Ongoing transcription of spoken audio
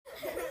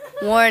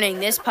Warning,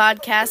 this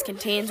podcast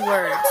contains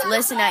words.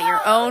 Listen at your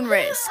own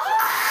risk.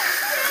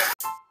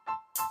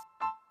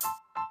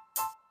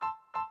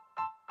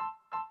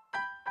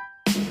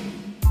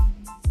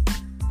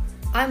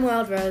 I'm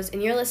Wild Rose,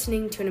 and you're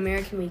listening to An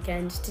American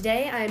Weekend.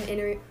 Today, I'm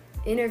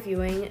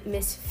interviewing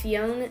Miss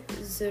Fionn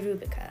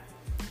Zarubica,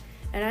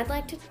 and I'd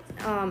like to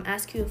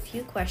ask you a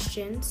few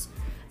questions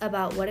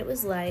about what it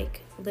was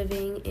like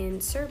living in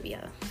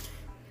Serbia.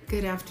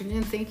 Good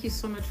afternoon. Thank you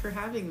so much for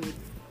having me.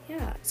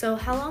 Yeah. So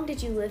how long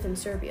did you live in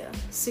Serbia?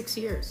 6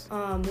 years.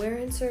 Where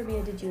in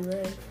Serbia did you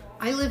live?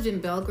 I lived in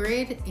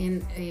Belgrade,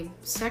 in a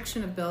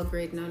section of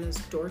Belgrade known as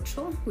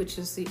Dorčul, which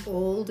is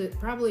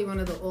probably one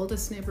of the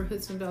oldest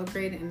neighborhoods in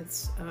Belgrade, and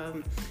it's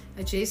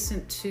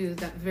adjacent to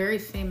that very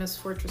famous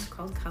fortress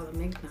called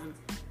Kalemegdan.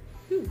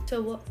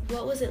 So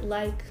what was it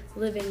like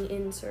living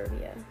in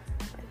Serbia?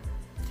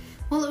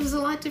 Well, it was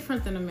a lot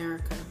different than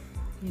America.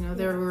 You know,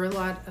 there were a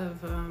lot of,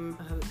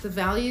 the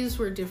values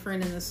were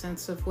different in the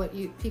sense of what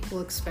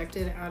people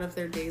expected out of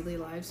their daily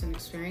lives and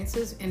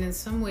experiences. And in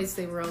some ways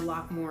they were a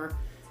lot more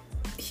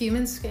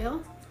human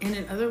scale. And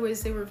in other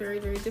ways they were very,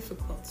 very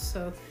difficult.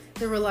 So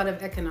there were a lot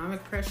of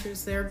economic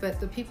pressures there, but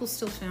the people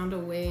still found a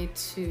way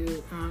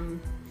to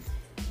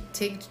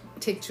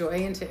take joy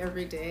into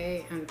every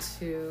day and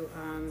to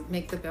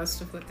make the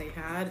best of what they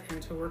had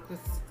and to work with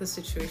the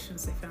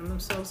situations they found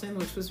themselves in,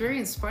 which was very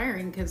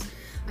inspiring because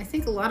I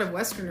think a lot of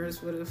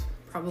Westerners would have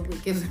probably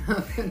given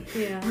up and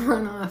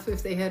run off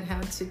if they had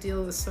to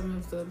deal with some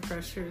of the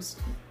pressures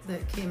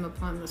that came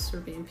upon the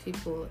Serbian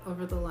people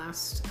over the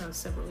last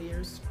several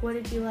years. What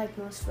did you like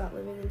most about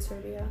living in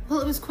Serbia? Well,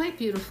 it was quite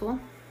beautiful,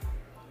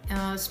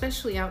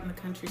 especially out in the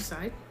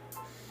countryside.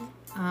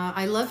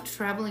 I loved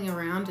traveling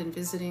around and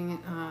visiting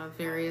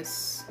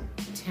various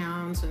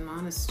towns and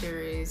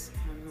monasteries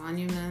and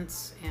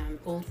monuments and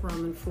old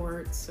Roman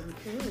forts and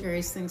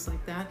various things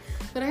like that.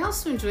 But I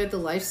also enjoyed the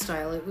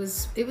lifestyle. It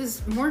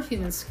was more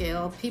human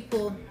scale.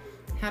 People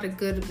had a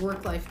good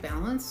work-life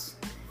balance,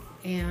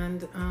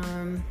 and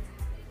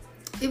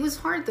it was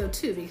hard though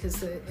too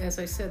because, as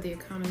I said, the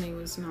economy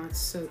was not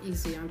so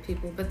easy on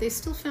people. But they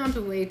still found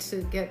a way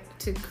to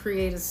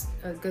create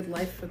a good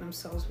life for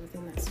themselves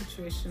within that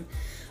situation.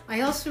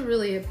 I also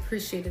really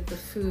appreciated the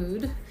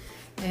food,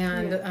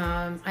 and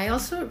I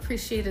also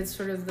appreciated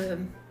sort of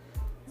the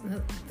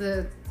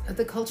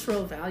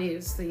cultural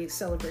values, the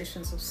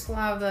celebrations of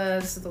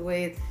Slavas, the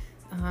way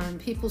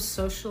people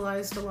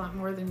socialized a lot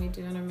more than we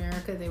do in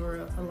America.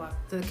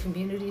 The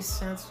community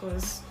sense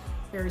was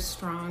very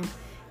strong.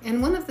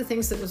 And one of the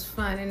things that was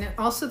fun, and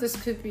also this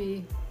could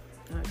be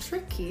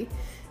tricky,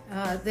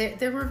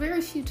 there were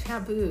very few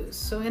taboos.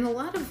 So in a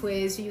lot of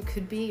ways, you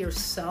could be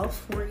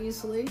yourself more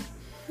easily,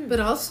 but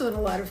also in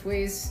a lot of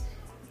ways,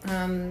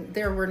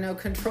 there were no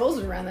controls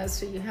around that.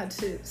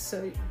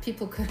 So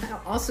people could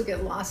also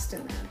get lost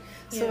in that.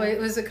 So it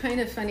was a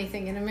kind of funny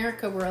thing. In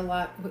America,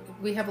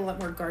 we have a lot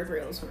more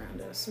guardrails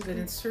around us, but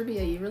in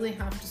Serbia, you really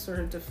have to sort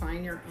of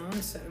define your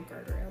own set of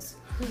guardrails.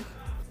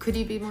 Could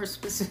you be more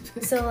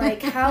specific? So,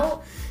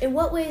 in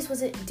what ways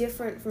was it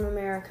different from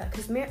America?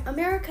 Because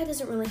America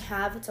doesn't really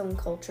have its own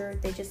culture.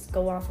 They just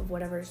go off of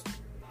whatever's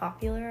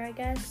popular, I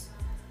guess.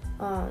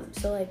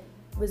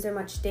 Was there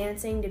much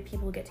dancing? Did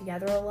people get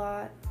together a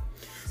lot?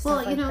 Well,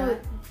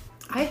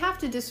 I have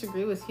to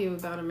disagree with you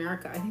about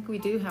America. I think we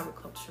do have a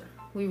culture.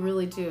 We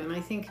really do. And I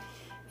think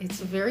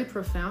it's a very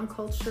profound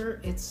culture.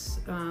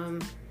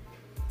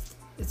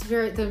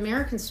 The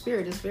American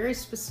spirit is very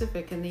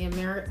specific, and the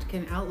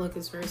American outlook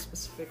is very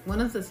specific.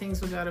 One of the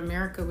things about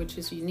America which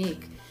is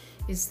unique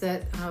is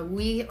that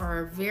we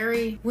are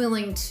very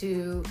willing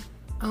to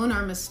own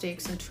our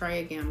mistakes and try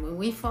again. When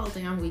we fall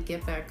down, we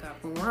get back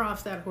up. When we're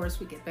off that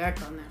horse, we get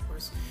back on that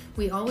horse.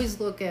 We always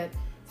look at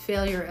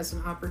failure as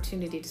an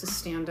opportunity to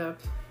stand up,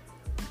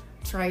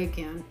 try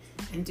again,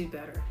 and do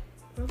better.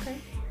 Okay.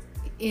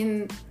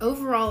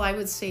 Overall, I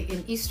would say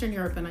in Eastern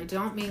Europe, and I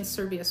don't mean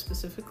Serbia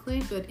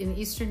specifically, but in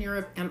Eastern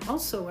Europe and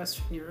also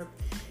Western Europe,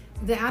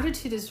 the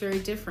attitude is very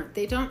different.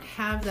 They don't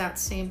have that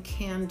same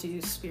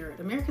can-do spirit.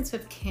 Americans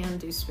have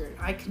can-do spirit.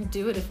 I can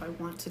do it if I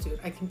want to do it.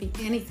 I can be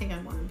anything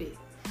I want to be.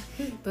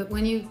 But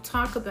when you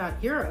talk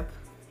about Europe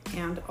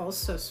and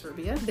also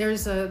Serbia,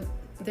 there's a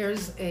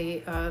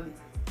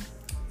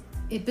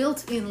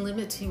built-in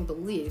limiting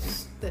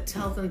beliefs that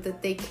tell them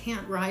that they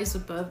can't rise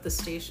above the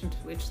station to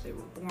which they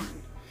were born.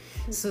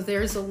 So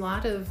there's a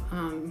lot of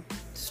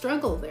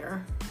struggle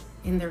there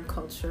in their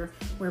culture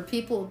where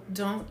people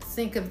don't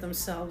think of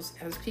themselves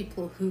as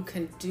people who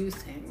can do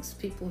things,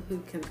 people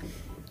who can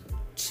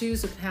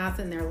choose a path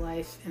in their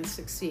life and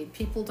succeed.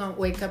 People don't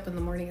wake up in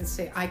the morning and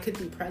say, I could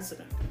be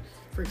president,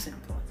 for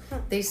example.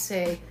 They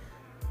say,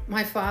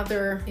 my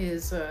father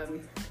is a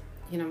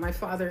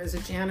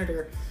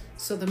janitor,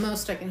 so the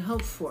most I can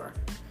hope for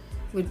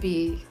would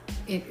be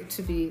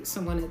to be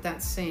someone at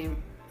that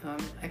same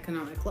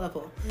economic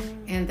level.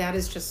 And that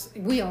is just,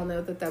 we all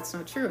know that that's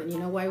not true. And you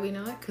know why we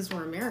know it? Because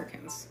we're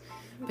Americans.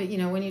 But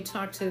when you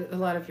talk to a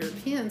lot of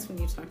Europeans, when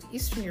you talk to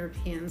Eastern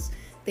Europeans,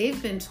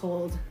 they've been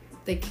told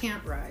they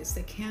can't rise,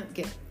 they can't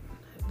get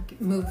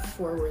move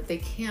forward. They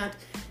can't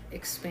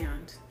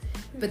expand.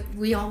 But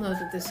we all know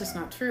that this is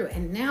not true.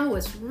 And now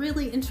what's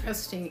really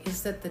interesting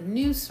is that the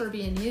new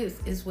Serbian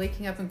youth is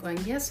waking up and going,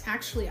 yes,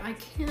 actually, I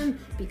can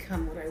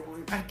become what I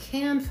want. I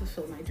can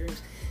fulfill my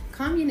dreams.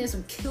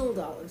 Communism killed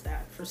all of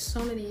that for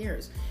so many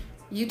years.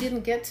 You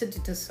didn't get to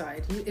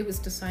decide. It was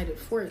decided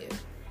for you.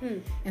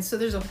 And so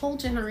there's a whole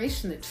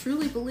generation that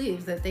truly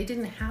believed that they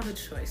didn't have a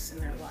choice in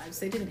their lives.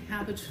 They didn't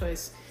have a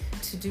choice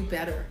to do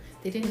better.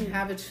 They didn't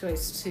have a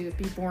choice to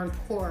be born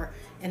poor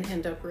and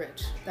end up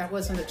rich. That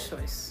wasn't a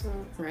choice,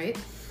 right?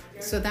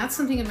 So that's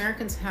something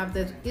Americans have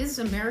that is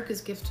America's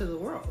gift to the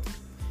world.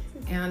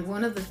 And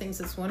one of the things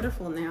that's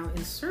wonderful now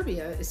in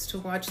Serbia is to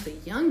watch the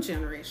young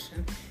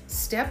generation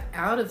step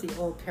out of the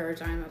old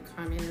paradigm of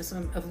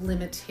communism, of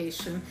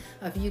limitation,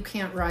 of you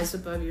can't rise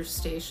above your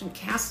station,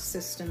 caste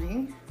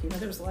systeming. You know,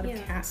 there's a lot of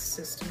caste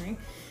systeming.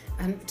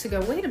 And to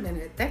go, wait a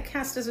minute, that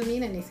caste doesn't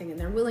mean anything, and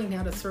they're willing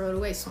now to throw it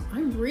away. So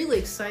I'm really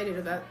excited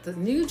about the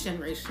new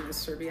generation of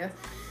Serbia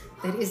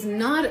that is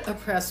not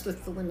oppressed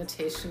with the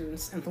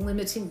limitations and the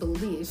limiting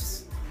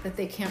beliefs that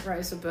they can't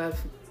rise above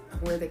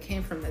where they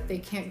came from, that they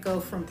can't go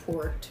from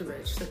poor to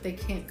rich, that they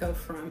can't go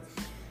from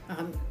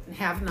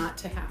have not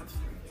to have.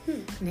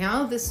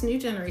 Now this new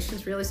generation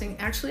is realizing,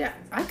 actually,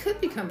 I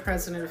could become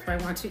president if I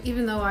want to,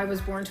 even though I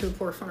was born to a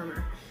poor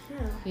farmer.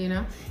 You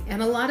know,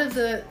 and a lot of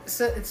a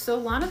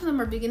lot of them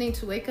are beginning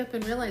to wake up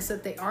and realize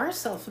that they are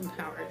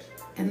self-empowered,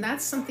 and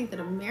that's something that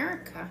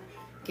America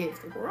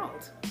gave the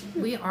world.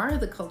 We are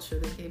the culture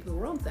that gave the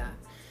world that.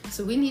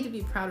 So we need to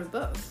be proud of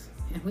both,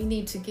 and we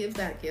need to give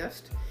that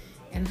gift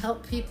and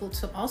help people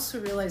to also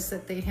realize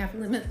that they have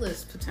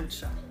limitless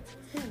potential.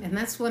 And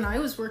that's when I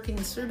was working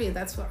in Serbia,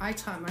 that's what I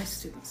taught my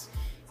students.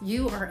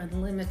 You are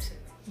unlimited.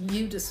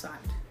 You decide.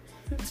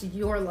 It's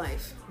your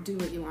life. Do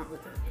what you want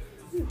with it.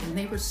 And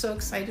they were so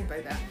excited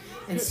by that.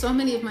 And so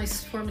many of my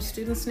former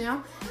students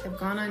now have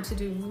gone on to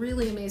do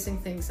really amazing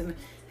things and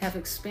have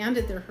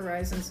expanded their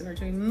horizons and are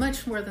doing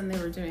much more than they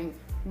were doing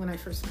when I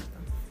first met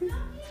them.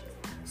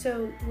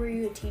 So were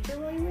you a teacher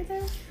while you were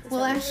there?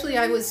 Well, actually,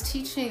 I was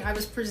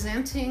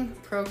presenting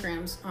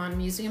programs on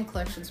museum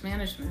collections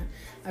management.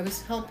 I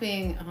was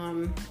helping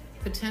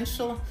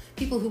potential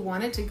people who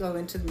wanted to go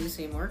into the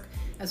museum work,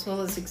 as well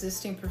as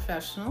existing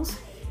professionals.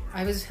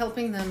 I was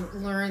helping them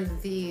learn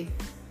the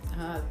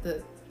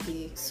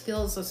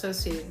skills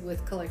associated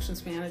with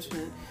collections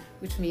management,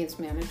 which means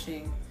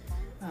managing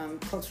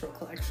cultural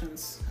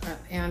collections.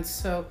 And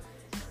so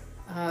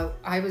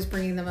I was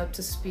bringing them up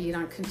to speed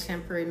on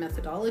contemporary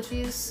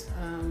methodologies,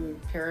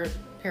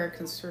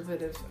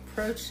 paraconservative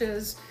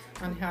approaches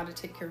on how to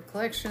take care of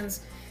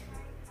collections.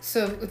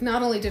 So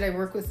not only did I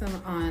work with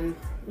them on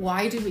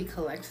why do we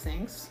collect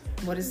things,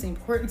 what is the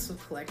importance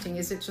of collecting?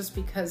 Is it just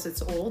because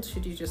it's old,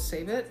 should you just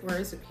save it? Or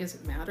is it because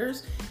it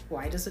matters?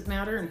 Why does it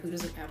matter, and who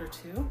does it matter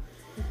to?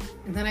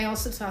 And then I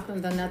also taught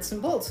them the nuts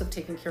and bolts of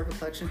taking care of a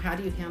collection. How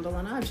do you handle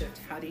an object?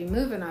 How do you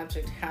move an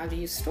object? How do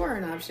you store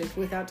an object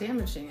without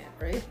damaging it,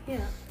 right?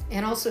 Yeah.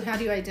 And also, how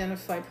do you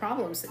identify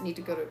problems that need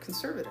to go to a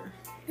conservator?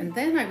 And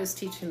then I was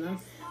teaching them,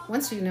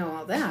 once you know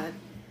all that,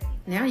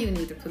 now you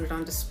need to put it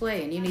on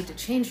display, and you need to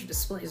change your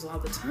displays all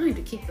the time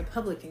to keep the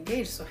public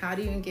engaged. So how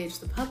do you engage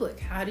the public?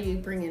 How do you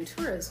bring in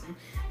tourism?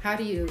 How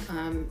do you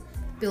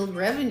build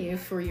revenue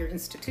for your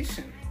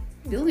institution?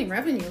 Building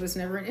revenue was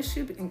never an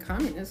issue in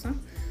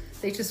communism.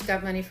 They just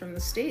got money from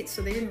the state,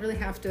 so they didn't really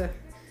have to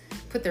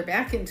put their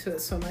back into it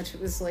so much.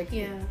 It was like,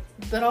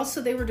 but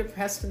also they were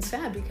depressed and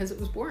sad because it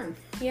was boring.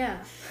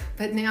 Yeah.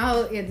 But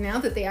now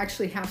that they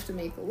actually have to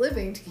make a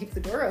living to keep the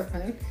door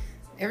open,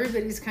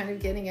 everybody's kind of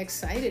getting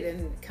excited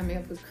and coming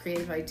up with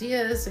creative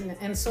ideas.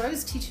 And so I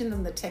was teaching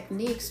them the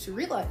techniques to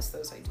realize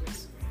those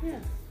ideas. Yeah.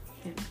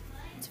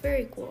 It's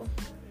very cool.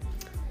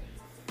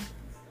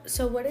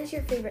 So what is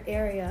your favorite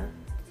area?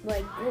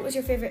 Like, what was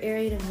your favorite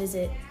area to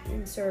visit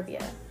in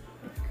Serbia?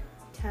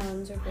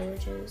 Towns or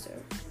villages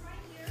or...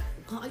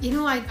 You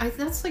know, I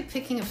that's like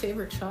picking a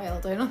favorite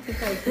child. I don't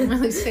think I can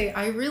really say.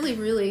 I really,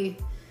 really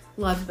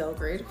loved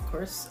Belgrade, of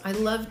course. I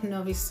loved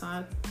Novi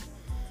Sad.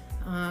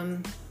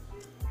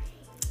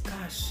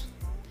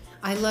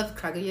 I loved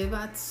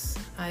Kragujevac.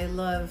 I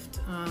loved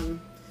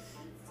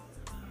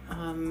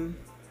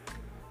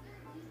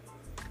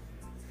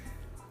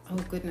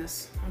oh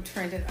goodness,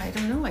 I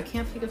don't know, I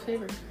can't pick a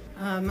favorite.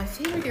 My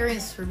favorite area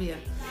is Serbia.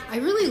 I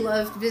really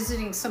loved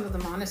visiting some of the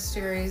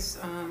monasteries.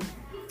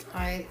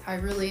 I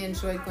really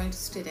enjoyed going to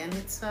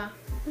Studenica,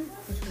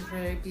 which was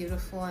very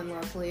beautiful and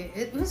lovely.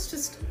 It was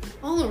just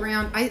all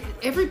around.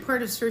 Every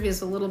part of Serbia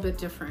is a little bit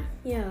different,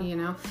 you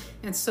know?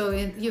 And so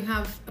you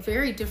have a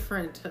very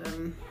different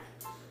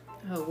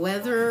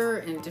weather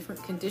and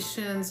different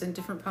conditions and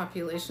different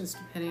populations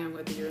depending on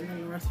whether you're in the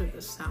north or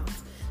the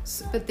south.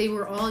 So, but they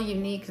were all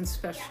unique and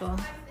special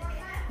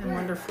and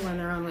wonderful in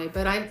their own way.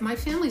 But my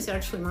family's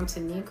actually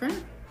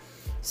Montenegrin,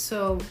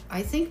 so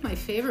I think my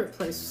favorite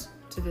place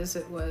to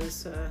visit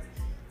was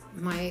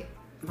my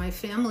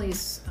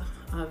family's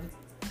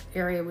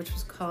area, which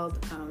was called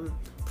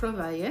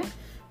Provalje,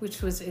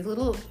 which was a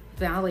little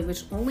valley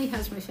which only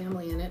has my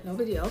family in it,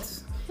 nobody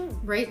else.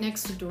 right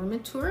next to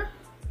Dormitor,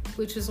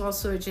 which is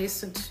also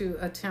adjacent to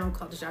a town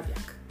called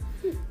Zarubica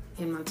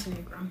in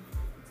Montenegro.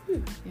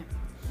 Yeah.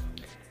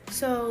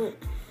 So,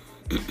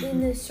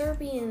 in the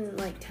Serbian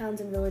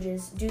towns and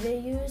villages, do they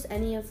use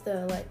any of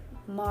the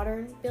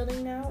modern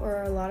building now, or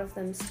are a lot of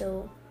them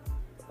still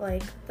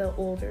the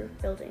older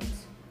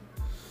buildings?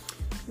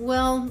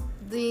 Well,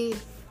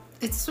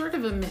 it's sort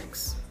of a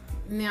mix.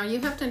 Now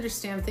you have to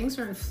understand things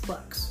are in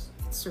flux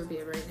in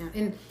Serbia right now,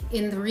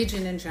 in the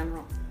region in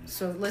general.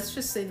 So let's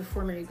just say the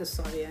former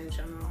Yugoslavia in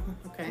general,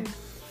 okay?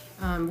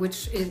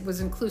 Which it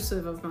was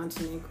inclusive of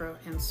Montenegro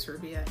and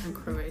Serbia and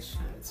Croatia,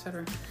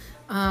 etc.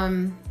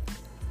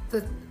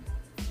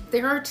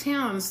 There are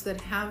towns that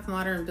have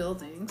modern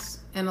buildings,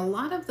 and a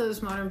lot of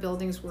those modern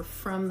buildings were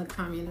from the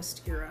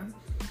communist era.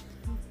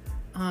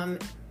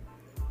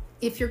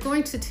 If you're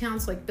going to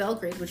towns like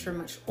Belgrade, which are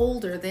much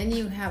older, then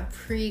you have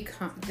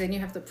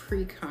the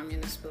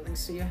pre-communist buildings.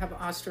 So you have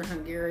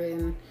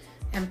Austro-Hungarian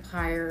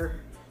Empire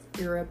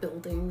era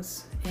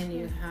buildings, and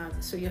you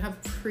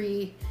have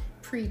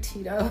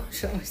pre-Tito,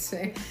 shall we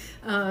say.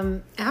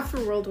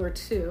 After World War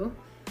II,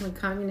 when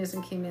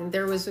communism came in,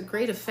 there was a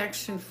great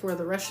affection for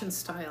the Russian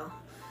style.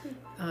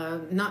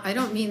 I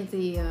don't mean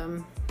the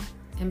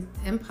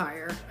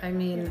empire, I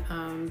mean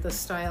the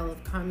style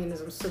of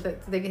communism, so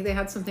that they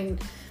had something,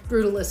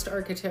 brutalist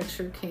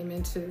architecture came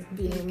into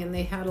being, and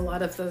they had a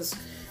lot of those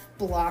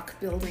block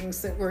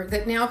buildings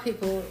that now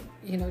people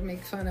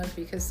make fun of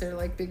because they're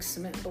like big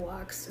cement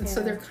blocks, and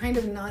so they're kind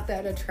of not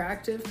that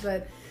attractive,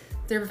 but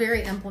they're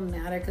very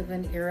emblematic of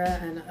an era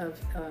and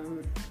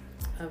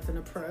of an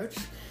approach.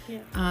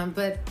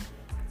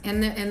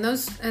 And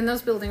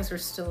those buildings are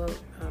still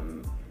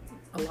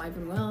alive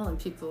and well, and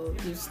people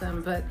use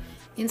them. But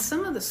in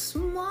some of the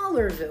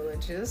smaller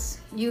villages,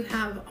 you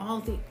have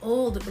all the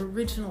old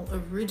original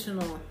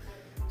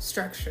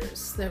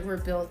structures that were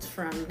built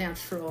from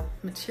natural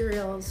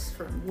materials,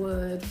 from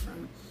wood,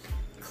 from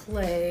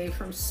clay,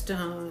 from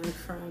stone,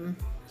 from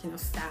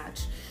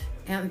thatch,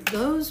 and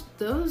those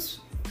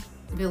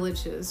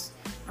villages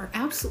are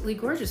absolutely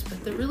gorgeous.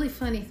 But the really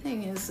funny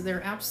thing is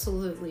they're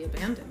absolutely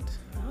abandoned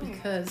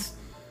because.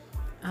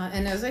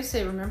 And as I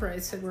say, remember I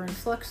said we're in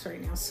flux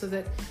right now, so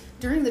that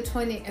during the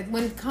 20th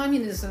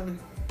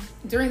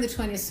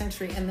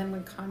century, and then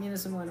when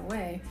communism went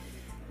away,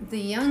 the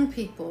young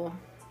people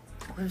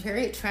were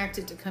very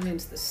attracted to come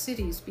into the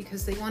cities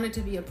because they wanted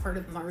to be a part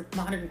of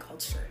modern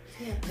culture.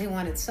 They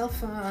wanted cell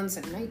phones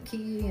and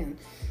Nike and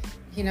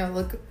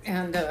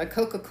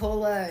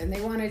Coca-Cola, and they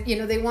wanted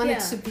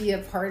to be a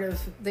part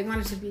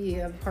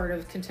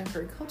of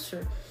contemporary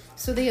culture.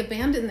 So they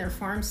abandoned their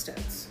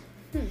farmsteads.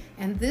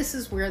 And this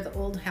is where the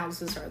old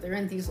houses are. They're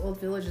in these old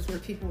villages where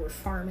people were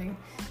farming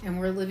and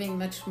were living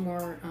much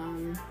more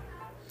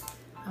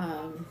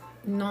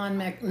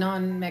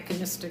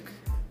non-mechanistic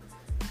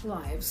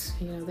lives.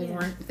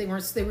 They were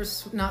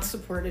not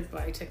supported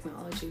by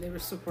technology. They were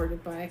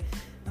supported by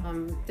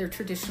their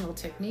traditional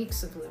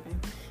techniques of living.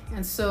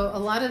 And so a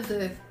lot of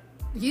the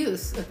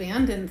youth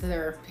abandoned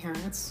their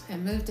parents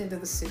and moved into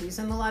the cities,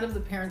 and a lot of the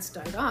parents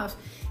died off,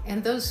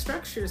 and those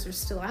structures are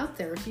still out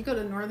there. If you go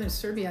to northern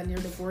Serbia near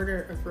the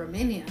border of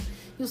Romania,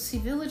 you'll see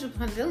village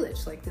upon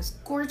village like this,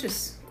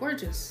 gorgeous,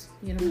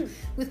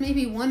 with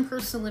maybe one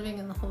person living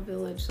in the whole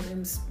village,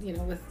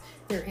 with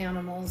their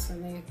animals,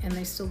 and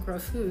they still grow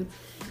food.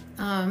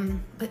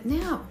 But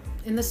now,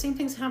 and the same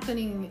thing's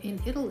happening in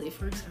Italy,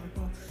 for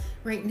example.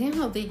 Right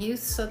now, the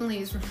youth suddenly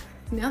is,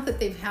 now that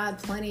they've had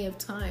plenty of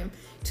time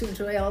to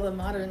enjoy all the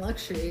modern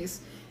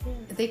luxuries,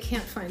 they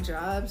can't find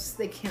jobs,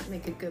 they can't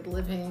make a good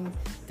living,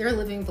 they're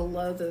living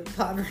below the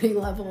poverty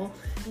level,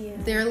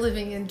 they're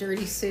living in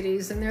dirty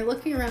cities, and they're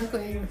looking around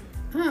going,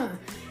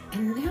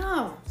 and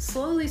now,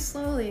 slowly,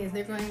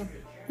 they're going,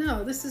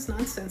 no, this is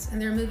nonsense,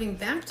 and they're moving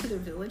back to their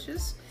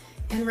villages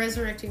and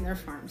resurrecting their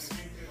farms.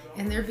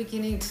 And they're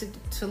beginning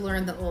to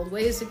learn the old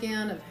ways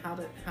again of how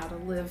to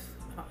live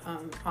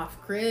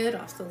off-grid,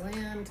 off the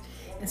land.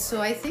 And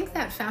so I think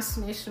that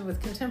fascination with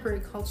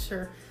contemporary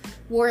culture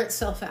wore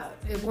itself out.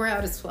 It wore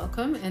out its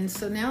welcome. And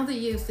so now the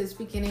youth is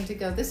beginning to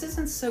go, this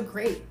isn't so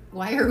great.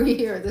 Why are we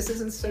here? This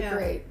isn't so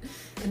great.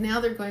 And now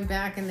they're going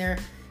back, and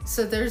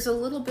so there's a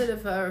little bit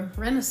of a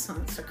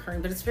renaissance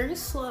occurring, but it's very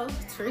slow.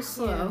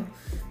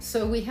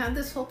 So we had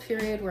this whole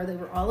period where they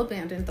were all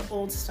abandoned, the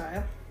old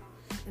style.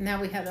 And now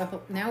we have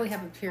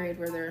a period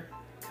where they're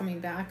coming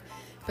back.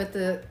 But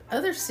the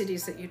other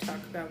cities that you talk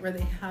about, where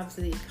they have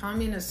the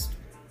communist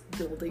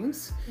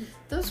buildings,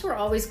 those were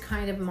always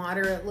kind of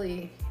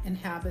moderately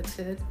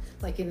inhabited,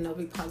 like in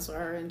Novi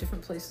Pazar and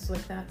different places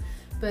like that.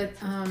 But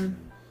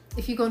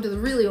if you go into the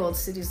really old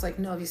cities like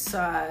Novi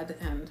Sad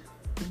and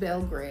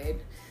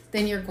Belgrade,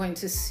 then you're going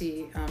to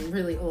see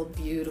really old,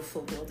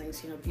 beautiful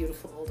buildings,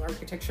 beautiful old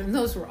architecture. And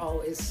those were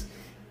always,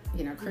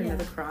 cream of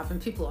the crop,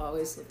 and people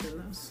always lived in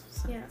those.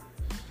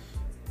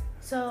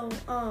 So,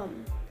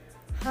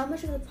 how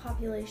much of the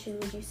population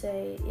would you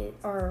say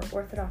are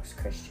Orthodox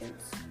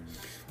Christians?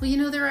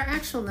 Well, there are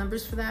actual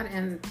numbers for that,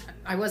 and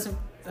I wasn't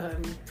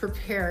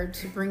prepared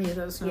to bring you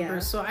those numbers. Yeah.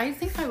 So I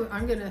think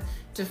I'm going to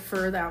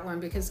defer that one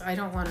because I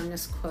don't want to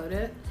misquote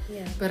it.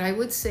 Yeah. But I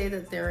would say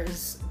that there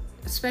is,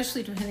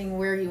 especially depending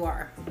where you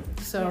are.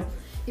 So Yeah.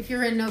 if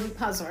you're in Novi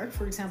Pazar,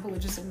 for example,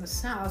 which is in the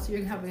south,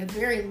 you have a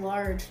very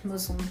large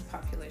Muslim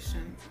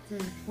population.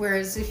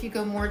 Whereas if you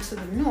go more to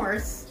the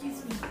north,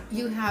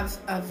 you have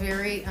a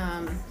very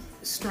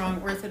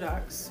strong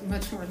Orthodox,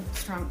 much more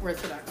strong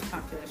Orthodox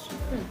population.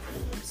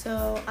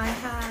 So I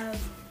have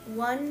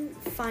one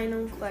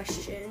final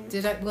question.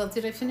 Did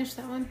I finish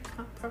that one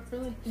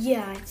properly?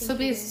 Yeah, I think So,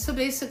 you did. so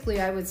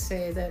basically, I would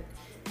say that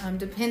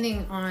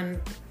depending on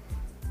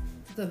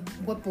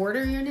what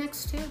border you're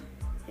next to,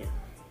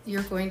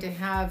 you're going to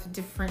have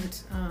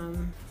different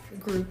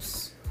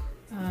groups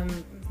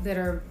that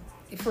are,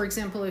 for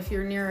example, if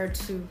you're nearer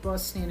to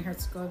Bosnia and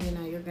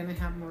Herzegovina, you're going to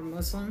have more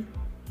Muslim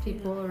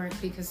people, right?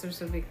 Because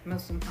there's a big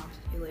Muslim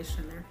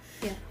population there.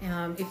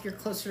 Yeah. If you're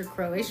closer to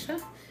Croatia,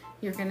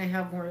 you're going to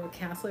have more of a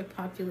Catholic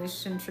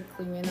population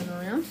trickling in and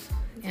around.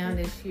 And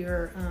if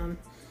you're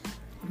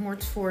more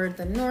toward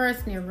the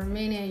north, near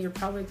Romania, you're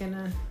probably going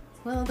to,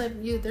 well,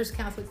 there's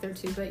Catholic there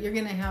too, but you're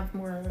going to have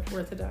more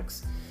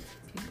Orthodox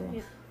people.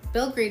 Yeah.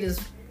 Belgrade is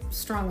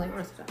strongly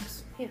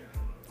Orthodox. Yeah.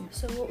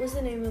 So what was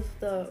the name of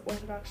the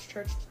Orthodox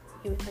church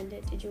you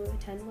attended? Did you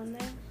attend one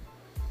there?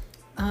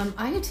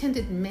 I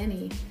attended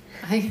many.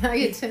 I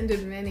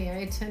attended many. I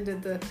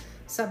attended the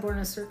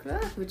Saborna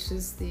Crkva, which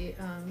is the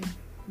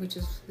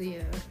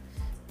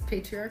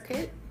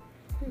Patriarchate,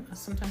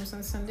 sometimes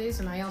on Sundays,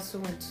 and I also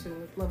went to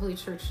a lovely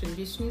church in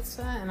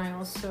Višnjica, and I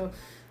also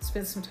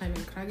spent some time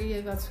in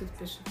Kragujevac with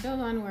Bishop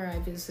Jovan, where I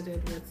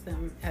visited with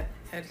them at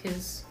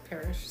his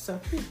parish. So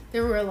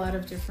there were a lot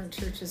of different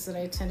churches that I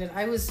attended.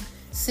 I was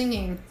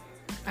singing.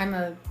 I'm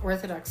an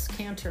Orthodox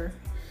cantor,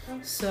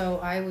 so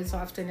I was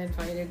often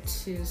invited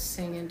to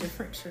sing in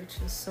different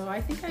churches. So I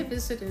think I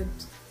visited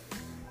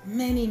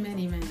many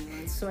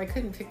ones. So I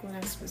couldn't pick one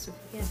out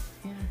specifically.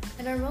 Yeah.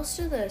 And are most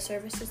of the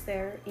services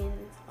there in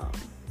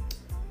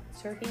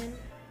Serbian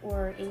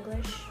or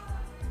English?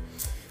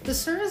 The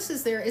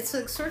services there, it's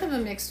sort of a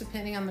mix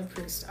depending on the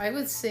priest. I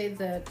would say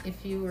that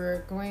if you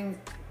were going,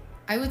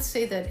 I would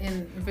say that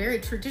in very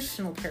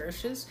traditional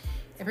parishes,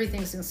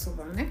 everything's in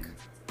Slavonic,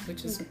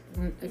 which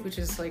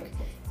is like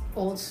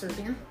old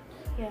Serbian.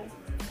 Yeah.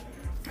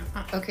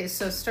 Okay,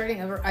 so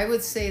starting over, I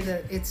would say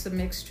that it's a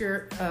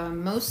mixture.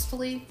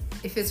 Mostly,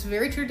 if it's a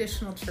very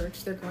traditional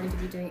church, they're going to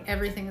be doing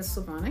everything in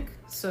Slavonic.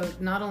 So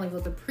not only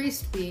will the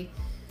priest be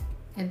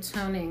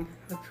intoning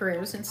the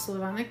prayers in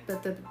Slavonic,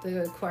 but the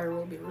choir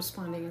will be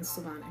responding in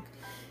Slavonic.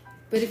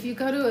 But if you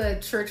go to a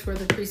church where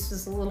the priest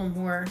is a little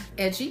more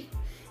edgy,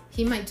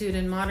 he might do it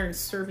in modern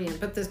Serbian,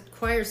 but the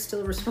choir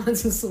still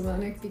responds in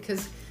Slavonic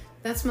because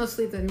that's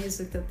mostly the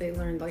music that they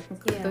learned, like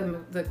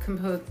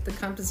the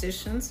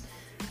compositions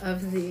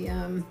of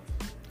the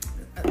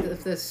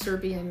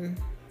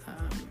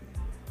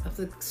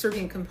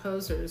Serbian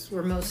composers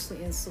were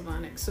mostly in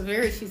Slavonic. So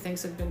very few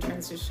things have been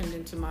transitioned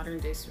into modern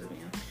day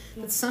Serbian.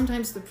 But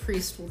sometimes the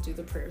priest will do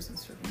the prayers in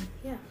Serbian.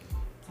 Yeah.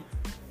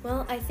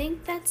 Well, I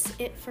think that's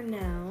it for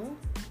now.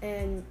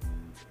 And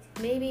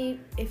maybe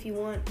if you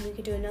want, we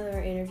could do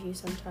another interview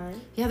sometime.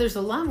 Yeah, there's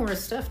a lot more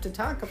stuff to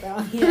talk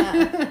about.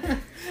 Yeah.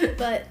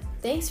 But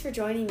thanks for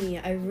joining me.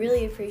 I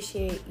really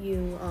appreciate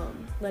you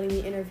letting me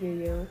interview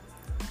you.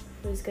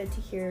 It was good to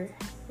hear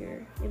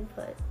your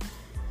input.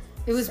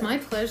 It was my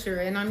pleasure,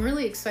 and I'm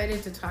really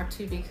excited to talk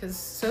to you because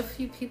so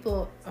few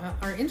people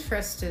are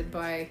interested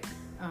by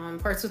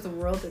parts of the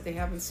world that they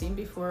haven't seen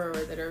before or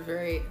that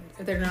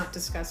they're not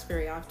discussed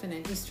very often,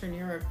 and Eastern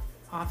Europe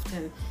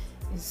often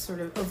is sort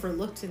of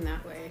overlooked in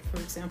that way. For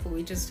example,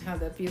 we just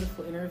had a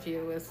beautiful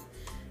interview with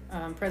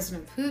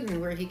President Putin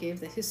where he gave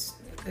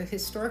the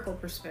historical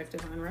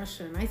perspective on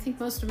Russia, and I think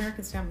most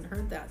Americans haven't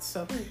heard that.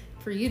 So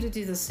for you to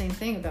do the same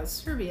thing about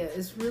Serbia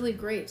is really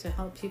great to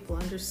help people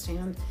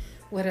understand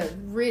what a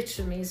rich,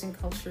 amazing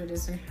culture it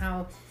is and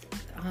how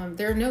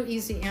there are no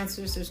easy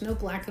answers. There's no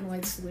black and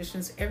white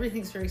solutions.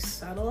 Everything's very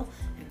subtle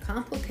and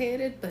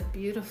complicated, but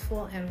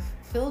beautiful and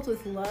filled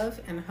with love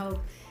and hope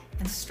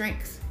and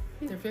strength.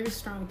 They're very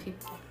strong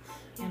people,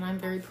 and I'm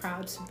very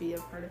proud to be a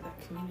part of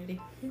that community.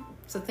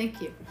 So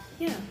thank you.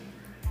 Yeah.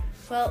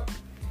 Well,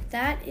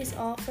 that is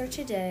all for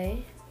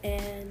today,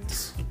 and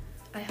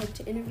I hope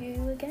to interview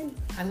you again.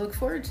 I look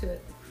forward to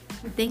it.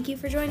 Thank you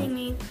for joining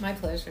me. My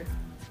pleasure.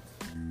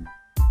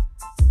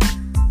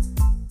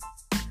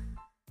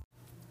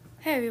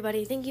 Hey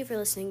everybody, thank you for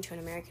listening to An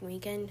American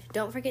Weekend.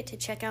 Don't forget to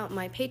check out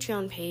my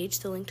Patreon page,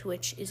 the link to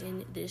which is in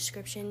the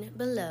description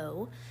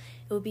below.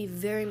 It would be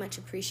very much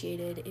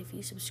appreciated if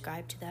you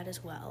subscribe to that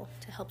as well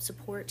to help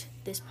support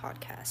this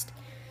podcast.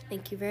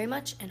 Thank you very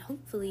much, and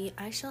hopefully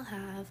I shall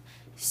have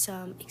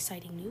some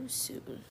exciting news soon.